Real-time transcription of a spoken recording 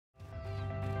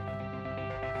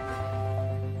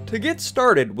To get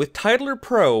started with Titler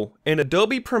Pro and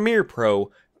Adobe Premiere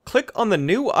Pro, click on the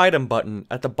New Item button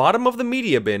at the bottom of the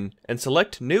media bin and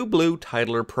select NewBlue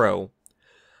Titler Pro.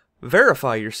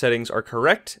 Verify your settings are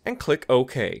correct and click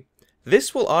OK.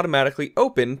 This will automatically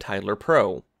open Titler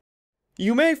Pro.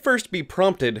 You may first be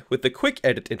prompted with the Quick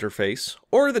Edit interface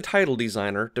or the Title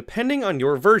Designer depending on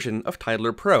your version of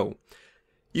Titler Pro.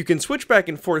 You can switch back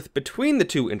and forth between the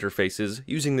two interfaces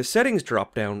using the Settings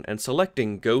drop-down and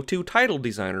selecting Go to Title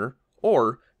Designer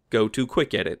or Go to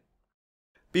Quick Edit.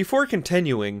 Before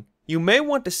continuing, you may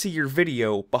want to see your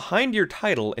video behind your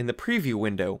title in the preview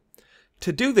window.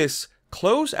 To do this,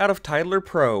 close out of Titler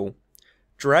Pro,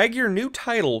 drag your new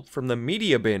title from the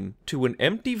media bin to an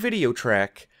empty video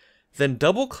track, then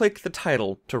double-click the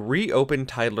title to reopen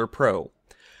Titler Pro.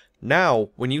 Now,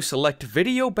 when you select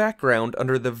Video Background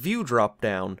under the View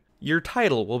drop-down, your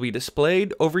title will be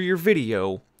displayed over your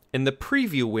video in the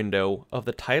preview window of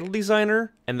the Title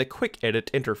Designer and the Quick Edit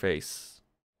interface.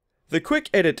 The Quick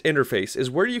Edit interface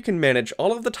is where you can manage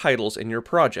all of the titles in your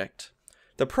project.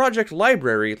 The project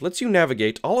library lets you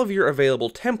navigate all of your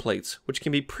available templates, which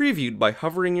can be previewed by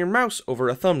hovering your mouse over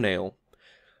a thumbnail.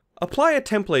 Apply a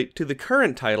template to the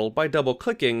current title by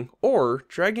double-clicking or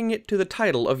dragging it to the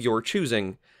title of your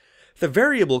choosing. The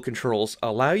variable controls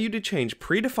allow you to change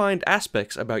predefined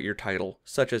aspects about your title,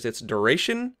 such as its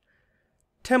duration,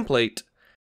 template,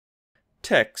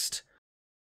 text,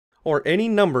 or any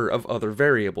number of other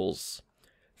variables.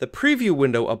 The preview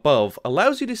window above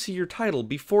allows you to see your title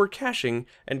before caching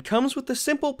and comes with the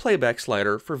simple playback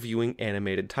slider for viewing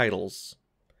animated titles.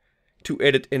 To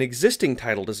edit an existing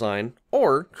title design,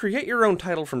 or create your own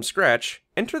title from scratch,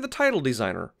 enter the Title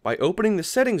Designer by opening the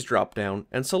Settings drop-down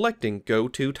and selecting Go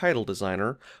to Title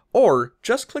Designer, or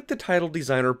just click the Title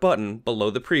Designer button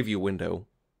below the preview window.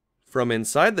 From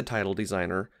inside the Title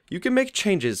Designer, you can make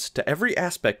changes to every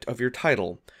aspect of your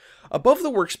title. Above the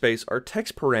workspace are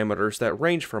text parameters that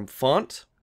range from font,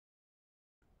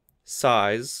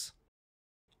 size,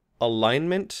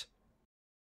 alignment,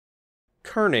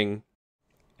 kerning,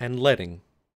 and leading.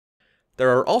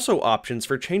 There are also options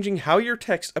for changing how your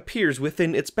text appears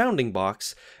within its bounding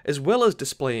box, as well as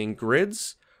displaying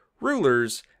grids,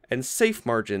 rulers, and safe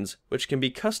margins, which can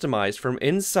be customized from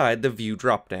inside the View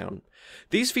drop-down.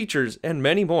 These features and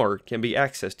many more can be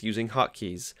accessed using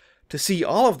hotkeys. To see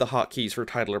all of the hotkeys for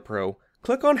Titler Pro,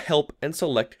 click on Help and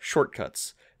select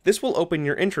Shortcuts. This will open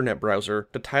your internet browser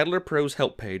to Titler Pro's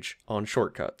help page on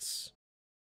Shortcuts.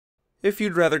 If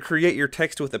you'd rather create your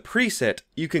text with a preset,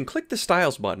 you can click the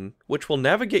Styles button, which will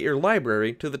navigate your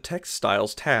library to the Text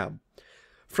Styles tab.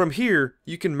 From here,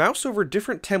 you can mouse over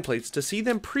different templates to see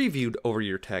them previewed over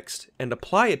your text, and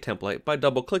apply a template by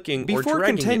double-clicking or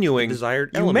dragging the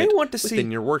desired element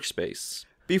within your workspace.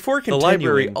 Before continuing, the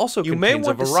library also contains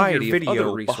a variety of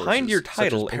other resources, behind your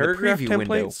title in the preview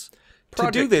templates. To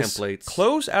do this,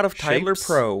 close out of Titler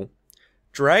Pro.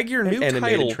 Drag your new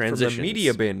title from the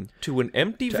media bin to an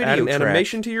empty video track,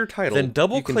 animation to your title, then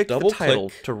double-click the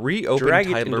title to reopen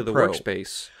Titler Pro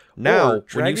workspace. Now,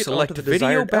 when you select the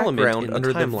video background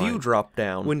under the View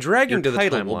drop-down, when dragging the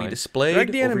title will be displayed,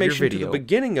 drag the animation to the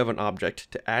beginning of an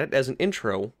object to add it as an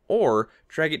intro, or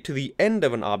drag it to the end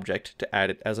of an object to add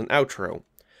it as an outro.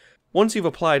 Once you've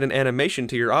applied an animation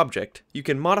to your object, you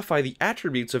can modify the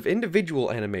attributes of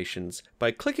individual animations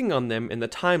by clicking on them in the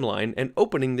timeline and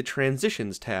opening the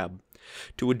Transitions tab.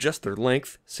 To adjust their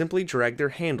length, simply drag their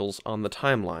handles on the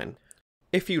timeline.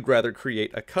 If you'd rather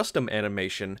create a custom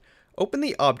animation, open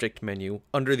the Object menu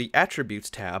under the Attributes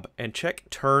tab and check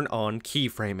Turn on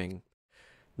Keyframing.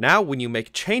 Now when you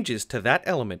make changes to that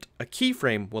element, a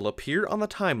keyframe will appear on the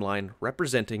timeline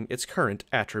representing its current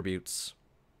attributes.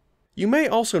 You may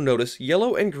also notice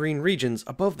yellow and green regions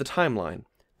above the timeline.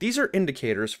 These are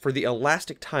indicators for the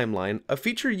elastic timeline, a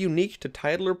feature unique to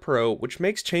Titler Pro which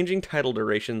makes changing title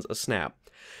durations a snap.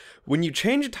 When you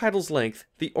change a title's length,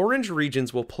 the orange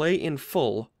regions will play in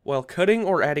full, while cutting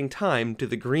or adding time to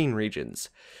the green regions.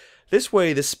 This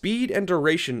way, the speed and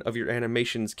duration of your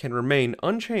animations can remain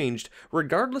unchanged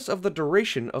regardless of the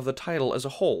duration of the title as a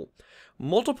whole.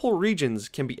 Multiple regions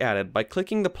can be added by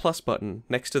clicking the plus button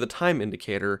next to the time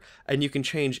indicator, and you can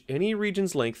change any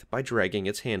region's length by dragging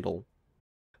its handle.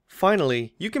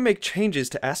 Finally, you can make changes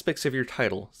to aspects of your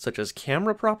title, such as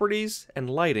camera properties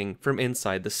and lighting, from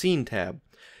inside the Scene tab.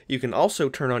 You can also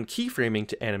turn on keyframing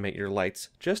to animate your lights,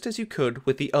 just as you could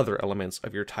with the other elements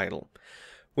of your title.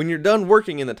 When you're done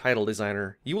working in the Title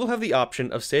Designer, you will have the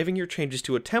option of saving your changes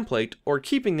to a template or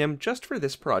keeping them just for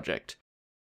this project.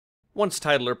 Once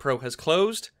Titler Pro has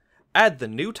closed, add the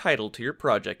new title to your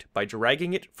project by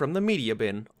dragging it from the media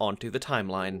bin onto the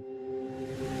timeline.